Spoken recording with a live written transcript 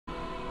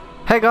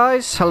Hey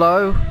guys,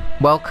 hello,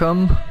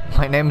 welcome,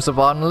 my name's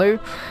Avarnalu,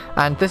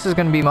 and this is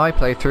going to be my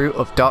playthrough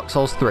of Dark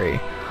Souls 3.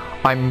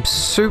 I'm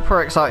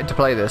super excited to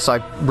play this, I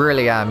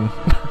really am,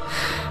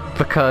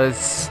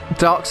 because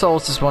Dark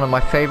Souls is one of my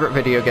favourite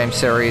video game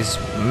series,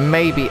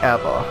 maybe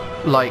ever.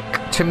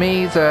 Like, to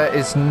me, there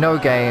is no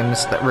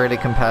games that really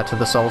compare to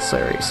the Souls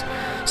series.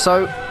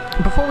 So,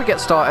 before we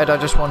get started, I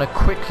just want to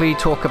quickly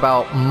talk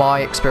about my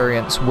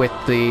experience with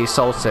the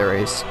Souls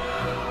series.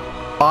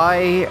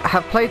 I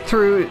have played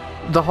through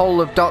the whole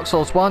of Dark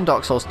Souls 1,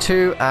 Dark Souls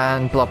 2,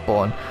 and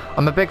Bloodborne.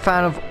 I'm a big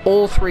fan of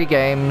all three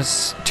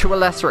games, to a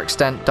lesser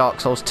extent Dark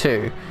Souls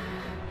 2.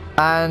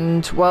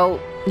 And, well,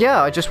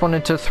 yeah, I just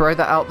wanted to throw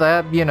that out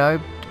there, you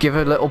know, give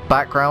a little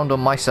background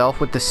on myself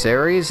with the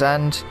series,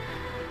 and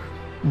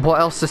what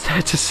else is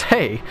there to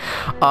say?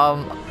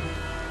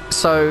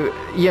 So,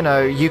 you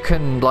know, you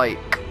can,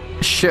 like,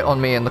 shit on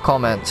me in the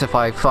comments if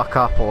I fuck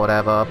up or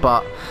whatever,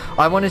 but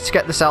I wanted to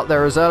get this out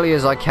there as early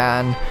as I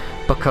can,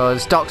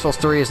 because Dark Souls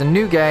 3 is a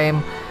new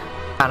game,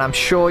 and I'm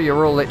sure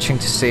you're all itching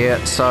to see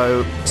it,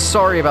 so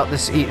sorry about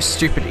this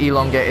stupid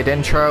elongated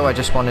intro. I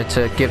just wanted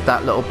to give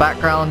that little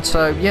background,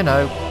 so, you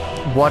know,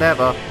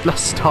 whatever,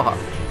 let's start.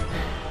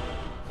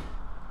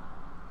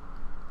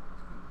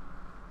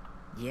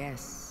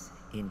 Yes,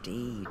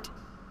 indeed.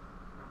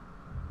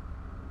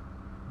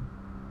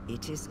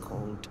 It is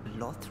called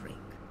Lothric.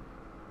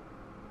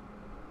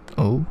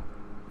 Oh.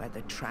 Where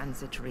the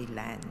transitory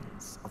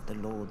lands of the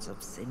Lords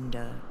of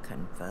Cinder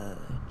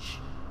converge.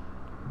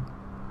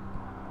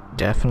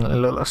 Definitely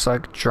looks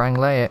like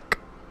Drangleic.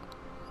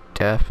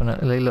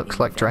 Definitely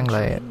looks like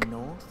Drangleic.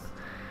 North,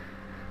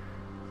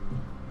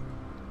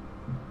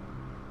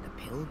 the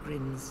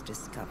pilgrims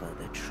discover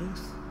the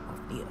truth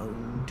of the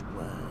old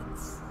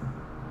words.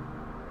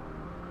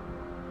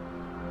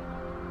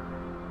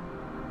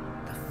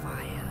 The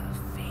fire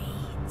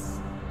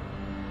fades,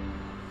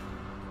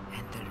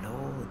 and the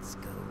lords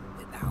go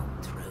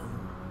without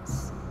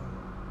thrones.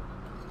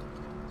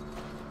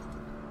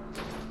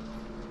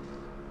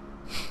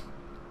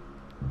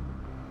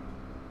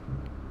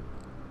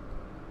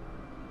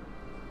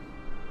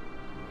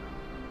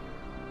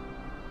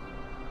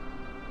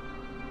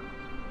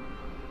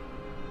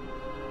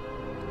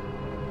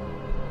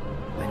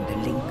 When the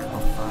link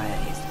of fire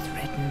is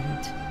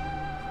threatened,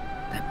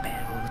 the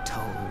bell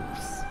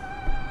tolls,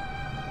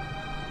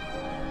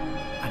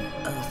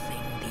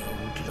 unearthing the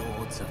old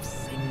lords of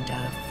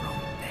Cinder from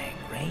their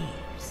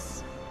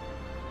graves.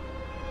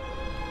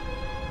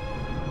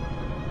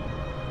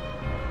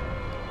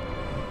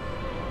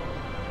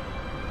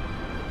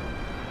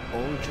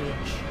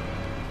 Aldrich,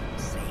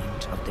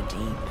 Saint of the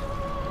Deep.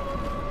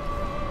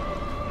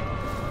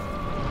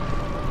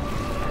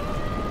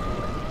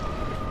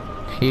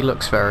 He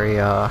looks very,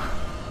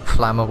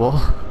 flammable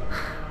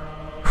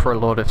for a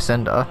Lord of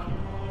Cinder.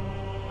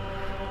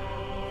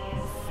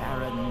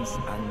 Farron's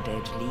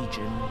undead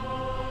legion,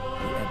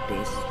 the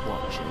Abyss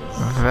Watchers.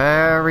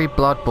 Very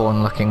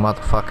Bloodborne looking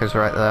motherfuckers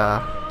right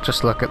there.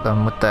 Just look at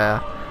them with their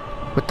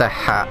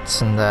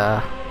hats and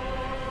their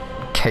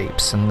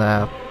capes and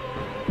their,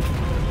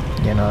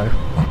 you know.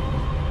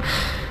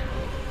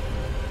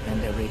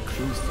 And the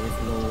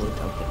reclusive lord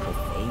of the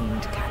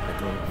profaned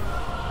capital.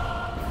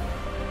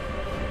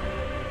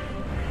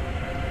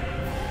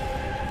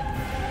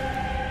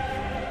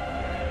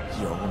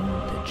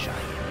 Yon the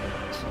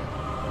giant.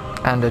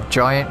 And a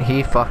giant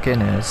he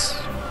fucking is.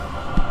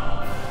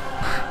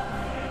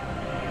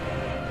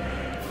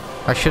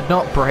 I should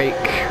not break,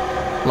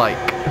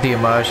 like, the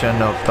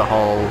immersion of the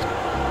whole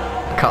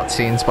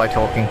cutscenes by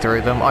talking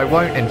through them. I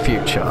won't in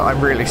future.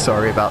 I'm really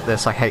sorry about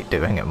this. I hate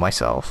doing it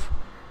myself.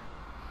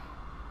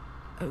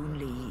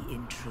 Only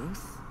in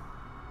truth,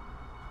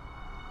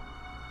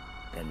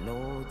 the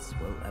lords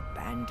will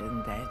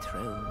abandon their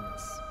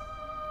thrones.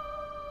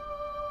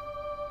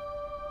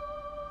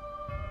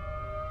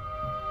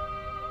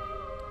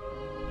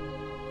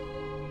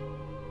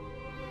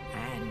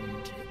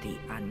 And the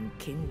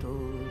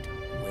unkindled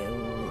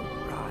will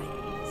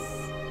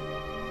rise.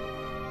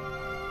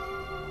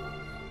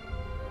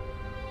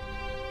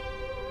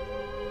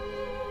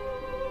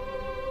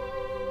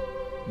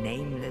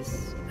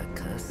 Nameless,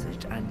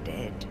 accursed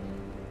undead,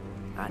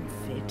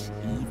 unfit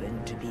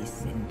even to be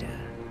Cinder.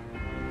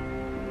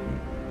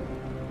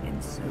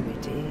 And so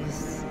it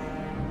is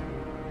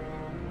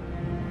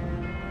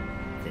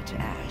that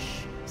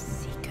ash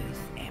seeketh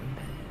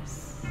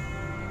embers.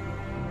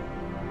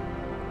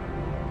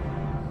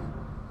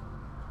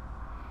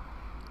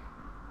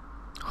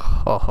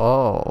 Ho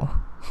ho.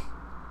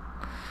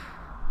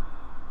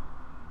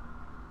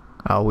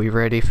 Are we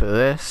ready for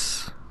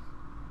this?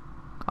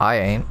 I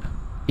ain't.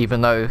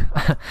 Even though...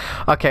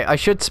 okay, I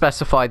should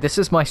specify, this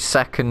is my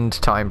second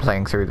time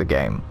playing through the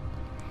game.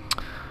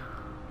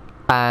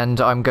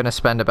 And I'm gonna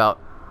spend about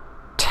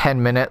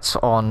 10 minutes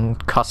on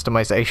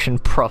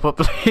customization,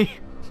 probably.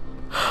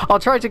 I'll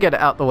try to get it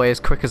out the way as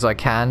quick as I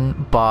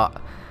can, but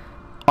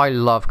I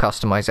love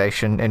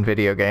customization in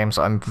video games.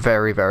 I'm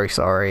very, very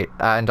sorry.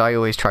 And I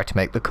always try to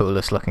make the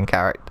coolest looking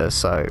characters,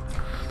 so...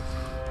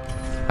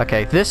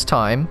 Okay, this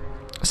time,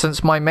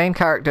 since my main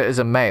character is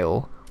a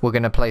male, we're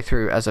going to play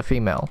through as a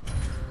female.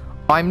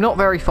 I'm not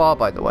very far,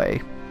 by the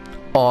way,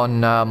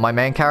 on my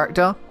main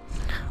character.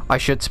 I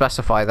should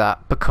specify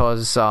that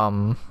because,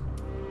 oh.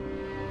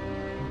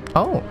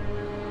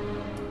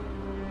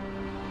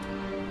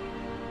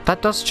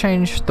 That does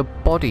change the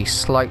body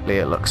slightly,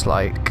 it looks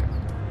like.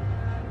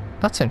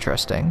 That's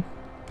interesting.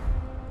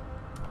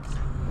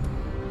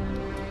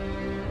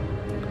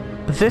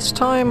 This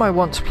time I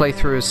want to play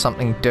through as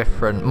something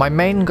different. My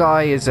main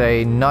guy is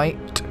a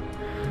knight.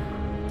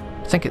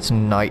 I think it's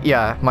knight.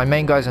 Yeah, my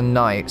main guy's a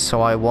knight,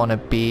 so I want to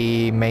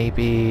be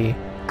maybe...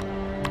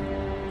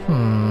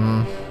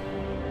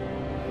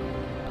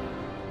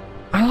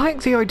 I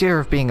like the idea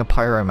of being a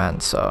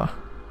pyromancer.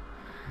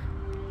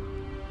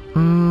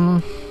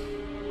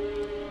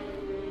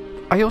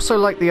 I also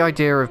like the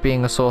idea of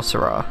being a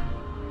sorcerer.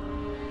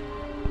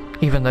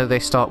 Even though they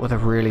start with a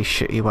really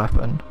shitty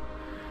weapon.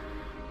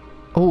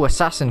 Oh,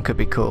 assassin could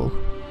be cool.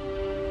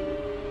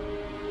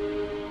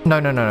 No.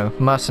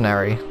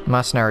 Mercenary.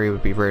 Mercenary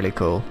would be really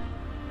cool.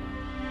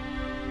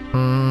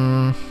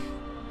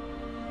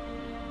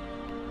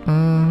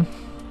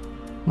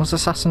 What's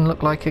assassin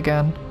look like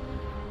again?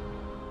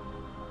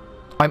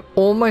 I'm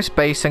almost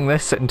basing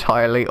this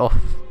entirely off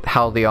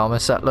how the armor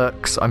set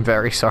looks. I'm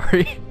very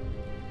sorry.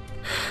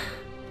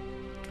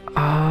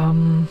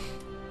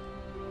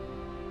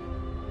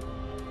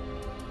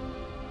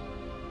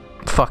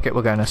 Fuck it,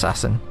 we're going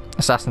assassin.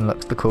 Assassin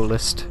looks the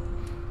coolest.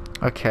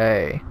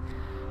 Okay.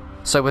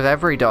 So with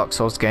every Dark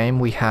Souls game,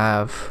 we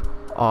have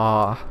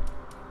our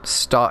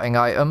starting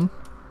item.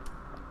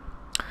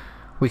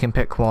 We can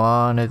pick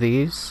one of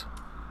these.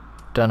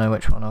 Don't know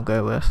which one I'll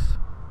go with.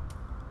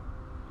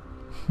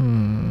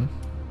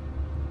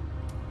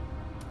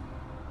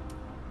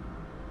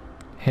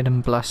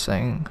 Hidden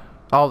Blessing.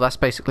 Oh, that's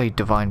basically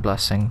Divine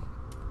Blessing.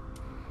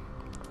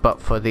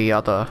 But for the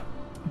other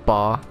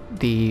bar,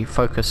 the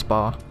focus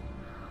bar.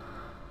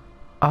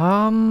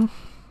 I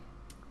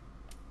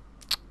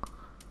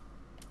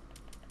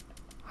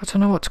don't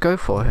know what to go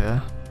for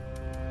here.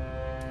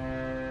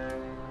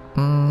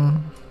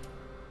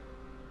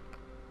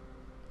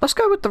 Let's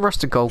go with the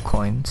rusted gold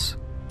coins.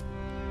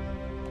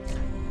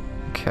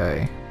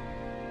 Okay.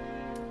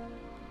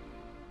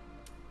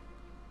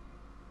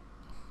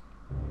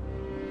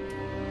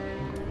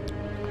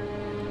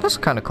 That's a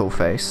kind of cool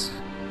face.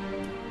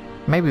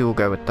 Maybe we'll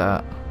go with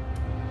that.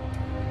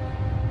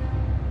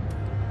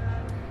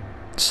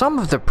 Some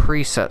of the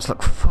presets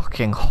look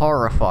fucking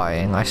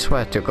horrifying, I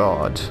swear to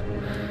God.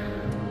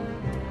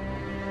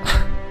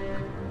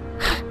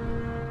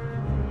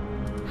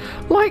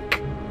 Like,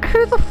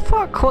 who the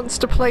fuck wants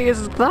to play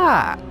as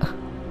that?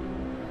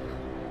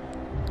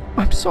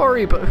 I'm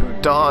sorry, but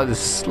who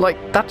does?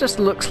 Like, that just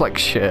looks like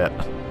shit.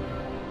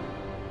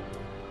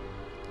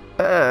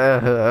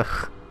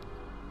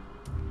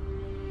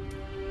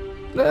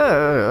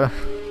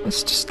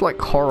 It's just like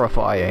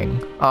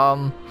horrifying.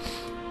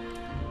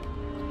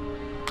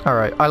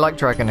 Alright, I like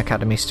Dragon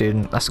Academy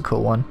student, that's a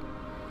cool one.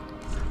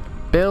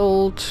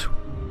 Build...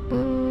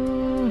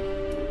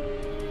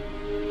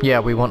 Yeah,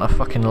 we want a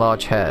fucking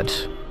large head.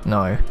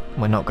 No,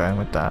 we're not going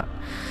with that.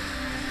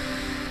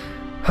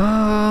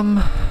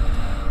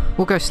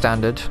 We'll go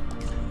standard.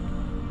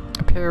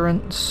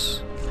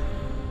 Appearance...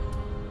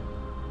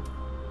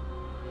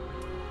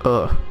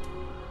 Ugh.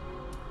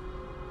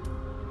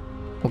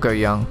 We'll go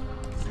young.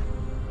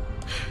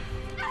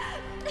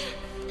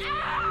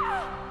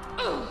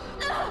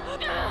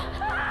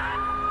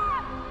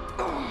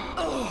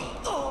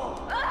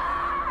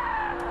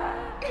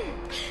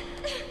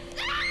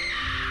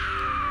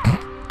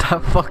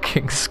 That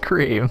fucking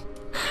scream.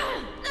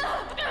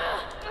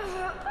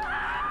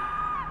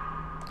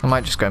 I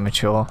might just go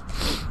mature.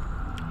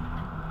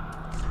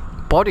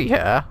 Body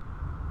hair?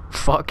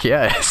 Fuck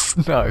yes.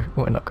 No,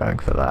 we're not going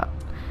for that.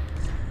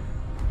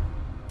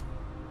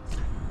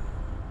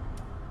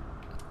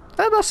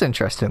 Oh, that's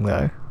interesting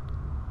though.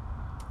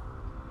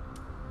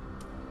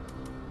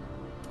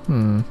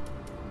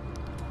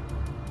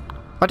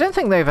 I don't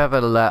think they've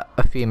ever let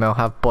a female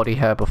have body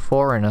hair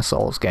before in a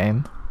Souls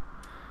game.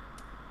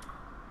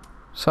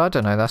 So I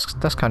don't know,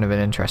 that's kind of an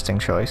interesting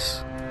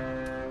choice.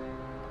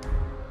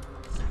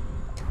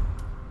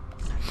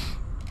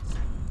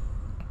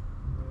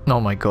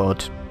 Oh my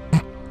god.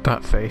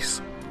 That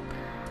face.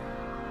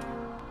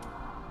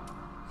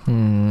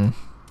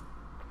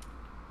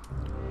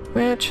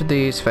 Which of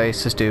these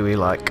faces do we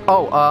like?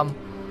 Oh,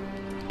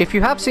 if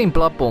you have seen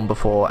Bloodborne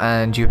before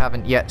and you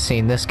haven't yet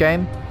seen this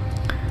game,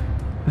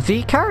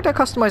 the character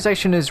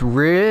customization is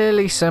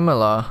really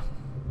similar,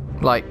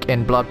 like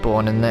in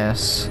Bloodborne and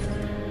this.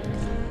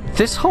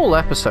 This whole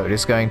episode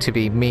is going to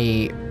be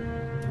me,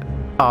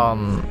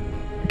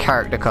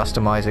 character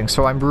customizing,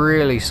 so I'm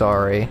really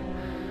sorry.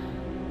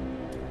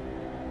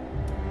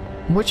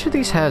 Which of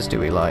these hairs do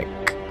we like?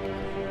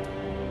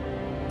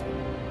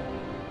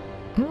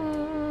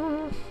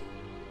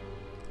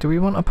 Do we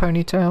want a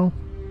ponytail?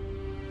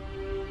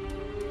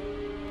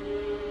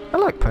 I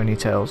like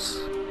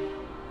ponytails.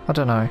 I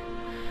don't know.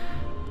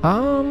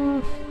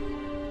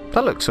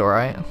 That looks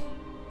alright.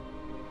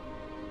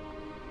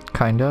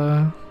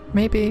 Kinda.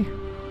 Maybe.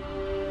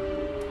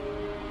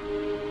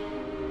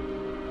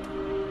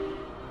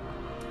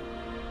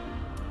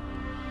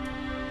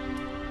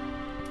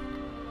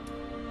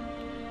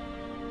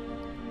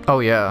 Oh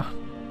yeah.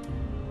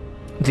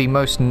 The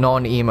most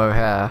non-emo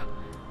hair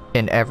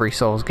in every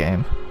Souls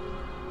game.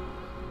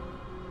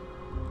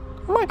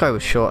 I might go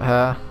with short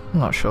hair. I'm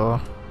not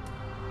sure.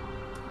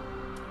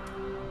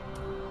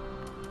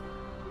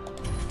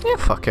 Yeah,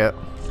 fuck it.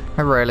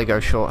 I rarely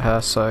go short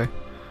hair, so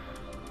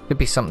it'd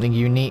be something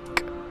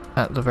unique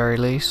at the very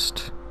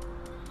least.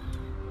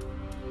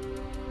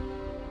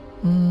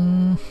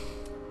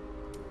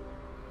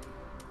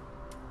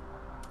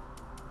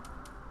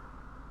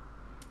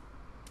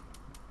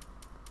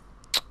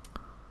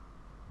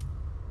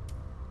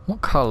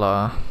 What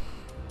colour?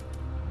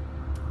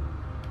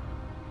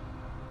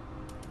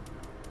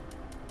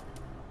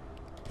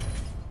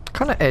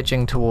 Kind of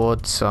edging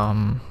towards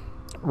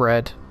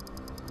red.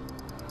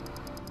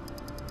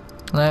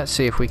 Let's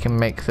see if we can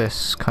make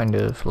this kind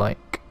of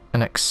like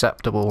an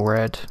acceptable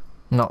red,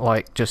 not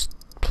like just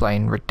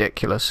plain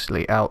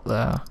ridiculously out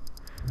there.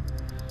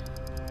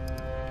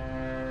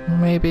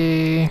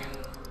 Maybe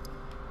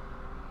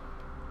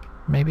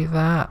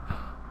that.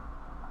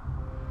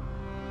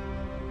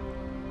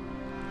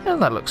 Yeah,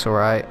 that looks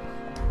alright.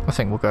 I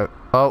think we'll go.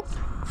 Oh,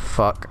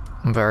 fuck.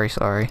 I'm very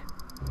sorry.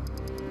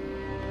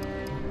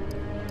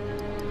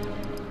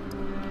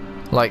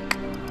 Like,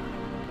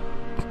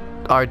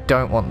 I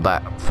don't want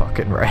that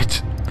fucking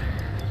red.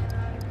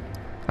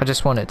 I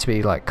just want it to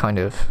be like kind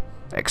of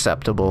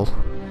acceptable.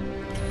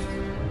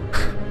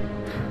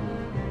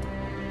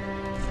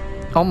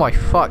 Oh my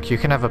fuck, you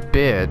can have a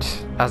beard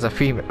as a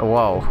female.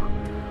 Whoa.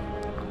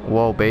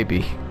 Whoa,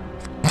 baby.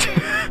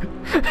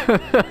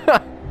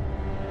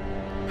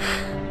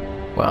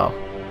 Well.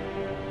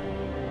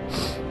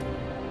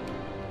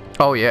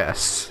 Oh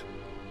yes.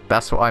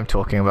 That's what I'm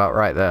talking about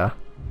right there.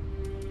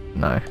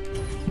 No.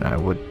 No,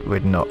 we're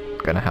not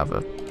gonna have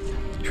a...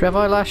 Should we have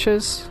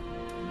eyelashes?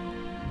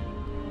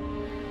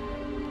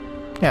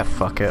 Yeah,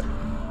 fuck it.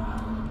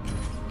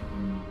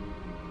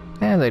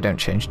 Yeah, they don't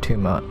change too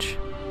much.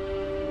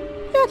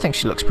 Yeah, I think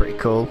she looks pretty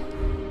cool.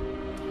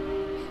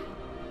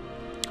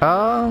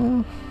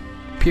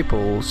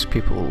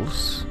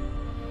 Pupils.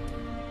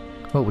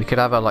 Oh, we could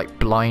have her like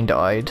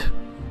blind-eyed.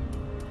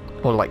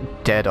 Or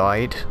like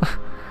dead-eyed.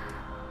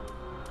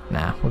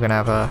 Nah, we're gonna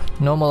have her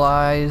normal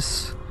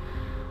eyes.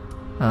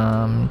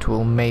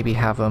 We'll maybe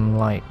have them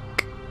like...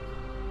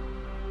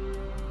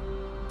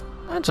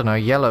 I don't know,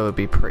 yellow would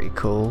be pretty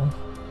cool.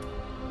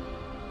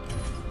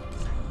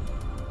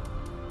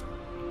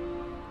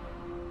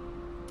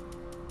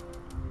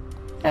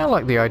 Yeah, I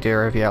like the idea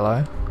of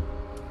yellow.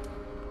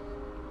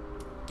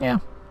 Yeah.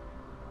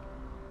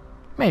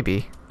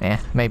 Maybe. Eh,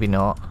 maybe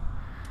not.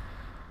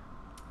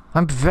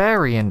 I'm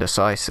very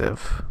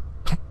indecisive.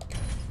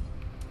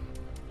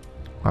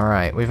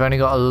 Alright, we've only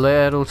got a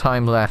little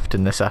time left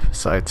in this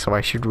episode, so I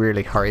should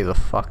really hurry the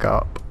fuck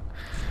up.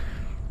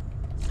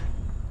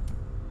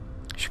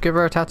 Should give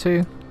her a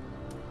tattoo?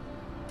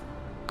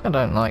 I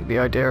don't like the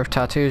idea of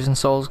tattoos in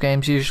Souls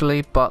games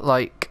usually, but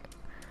like...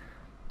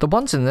 the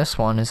ones in this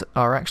one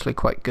are actually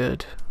quite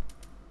good.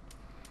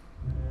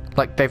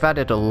 Like, they've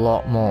added a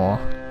lot more.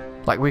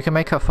 Like, we can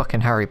make her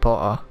fucking Harry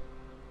Potter.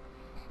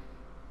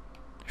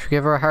 Should we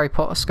give her a Harry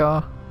Potter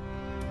scar?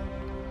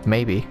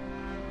 Maybe.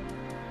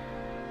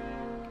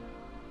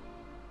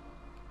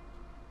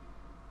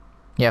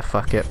 Yeah,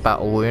 fuck it.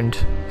 Battle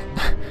wound.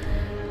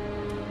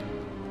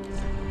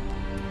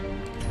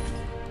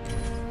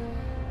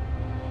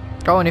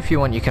 Oh, and if you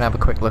want, you can have a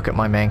quick look at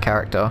my main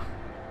character.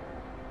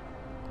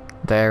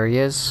 There he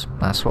is.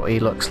 That's what he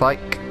looks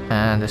like.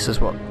 And this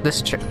is what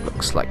this chick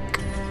looks like.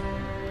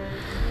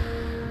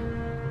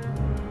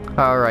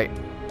 Alright.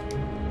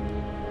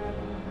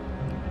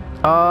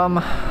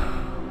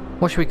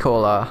 What should we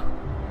call her?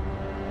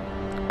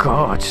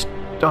 God,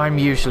 I'm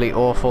usually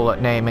awful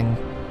at naming.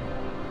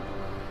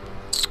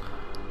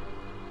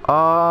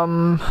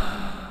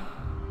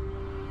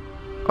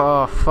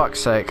 Oh, fuck's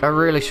sake. I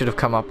really should have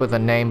come up with a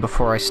name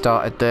before I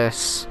started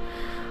this.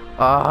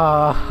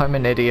 I'm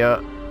an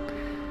idiot.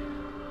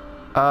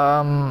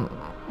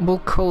 We'll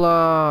call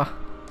her...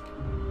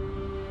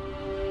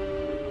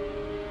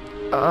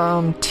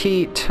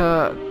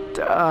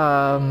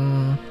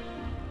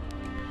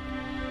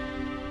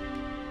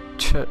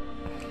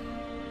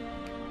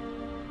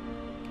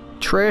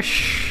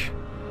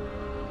 Trisha.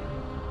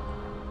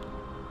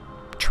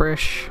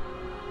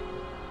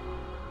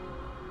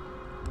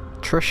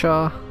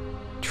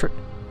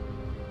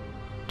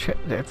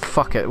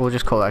 Fuck it, we'll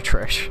just call her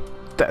Trish.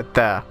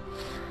 There.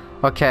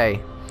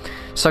 Okay.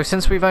 So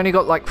since we've only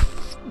got like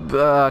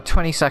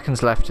 20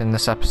 seconds left in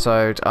this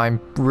episode,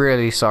 I'm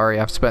really sorry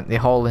I've spent the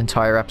whole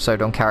entire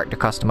episode on character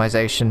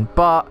customization,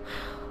 but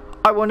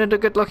I wanted a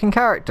good looking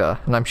character,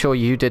 and I'm sure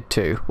you did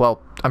too.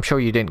 Well, I'm sure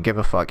you didn't give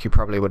a fuck, you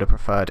probably would have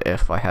preferred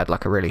if I had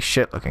like a really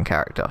shit looking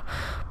character.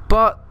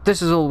 But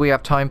this is all we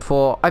have time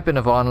for. I've been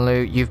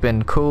Ivanlu, you've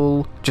been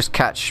cool. Just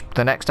catch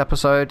the next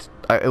episode.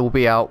 It will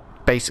be out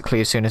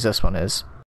basically as soon as this one is.